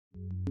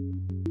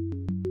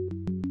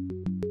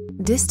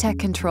Distech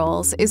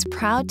Controls is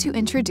proud to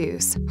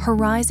introduce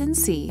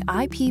HORYZON-C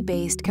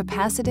IP-based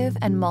capacitive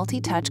and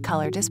multi-touch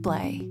color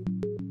display.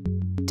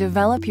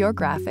 Develop your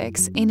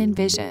graphics in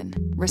Envision,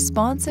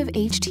 responsive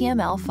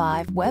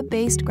HTML5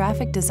 web-based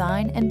graphic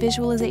design and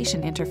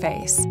visualization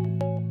interface.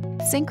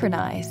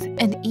 Synchronize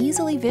and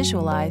easily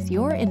visualize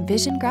your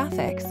Envision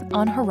graphics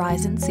on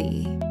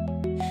HORYZON-C.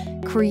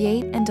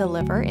 Create and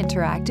deliver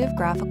interactive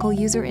graphical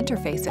user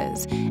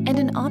interfaces and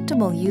an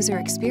optimal user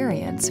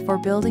experience for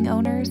building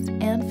owners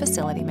and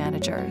facility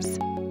managers.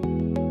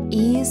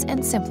 Ease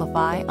and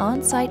simplify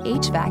on-site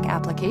HVAC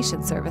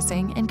application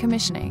servicing and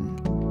commissioning.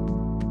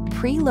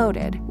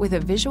 Preloaded with a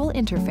visual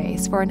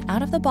interface for an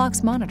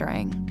out-of-the-box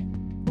monitoring.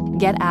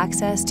 Get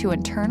access to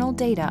internal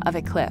data of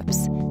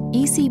Eclipse,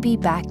 ECB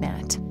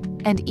BACnet,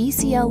 and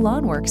ECL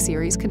LawnWorks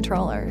series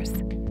controllers.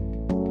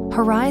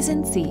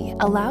 HORYZON-C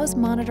allows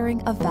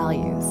monitoring of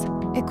values,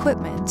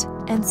 equipment,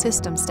 and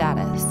system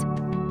status.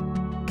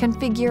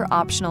 Configure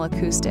optional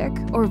acoustic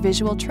or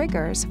visual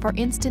triggers for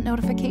instant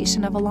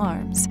notification of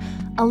alarms,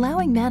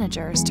 allowing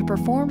managers to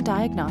perform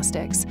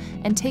diagnostics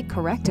and take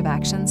corrective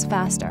actions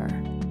faster.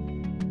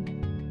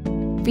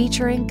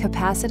 Featuring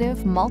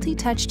capacitive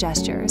multi-touch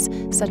gestures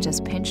such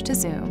as pinch to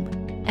zoom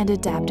and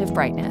adaptive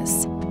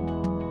brightness.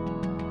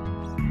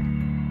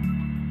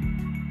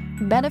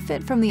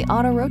 Benefit from the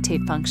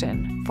auto-rotate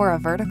function for a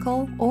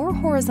vertical or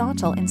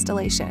horizontal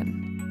installation.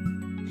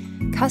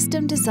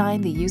 Custom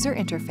design the user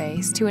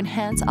interface to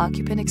enhance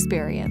occupant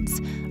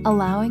experience,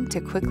 allowing to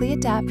quickly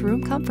adapt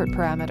room comfort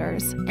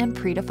parameters and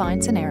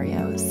predefined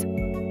scenarios.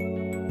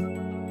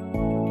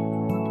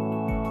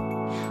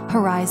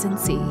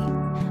 HORYZON-C,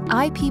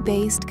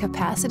 IP-based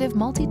capacitive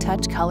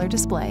multi-touch color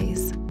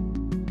displays.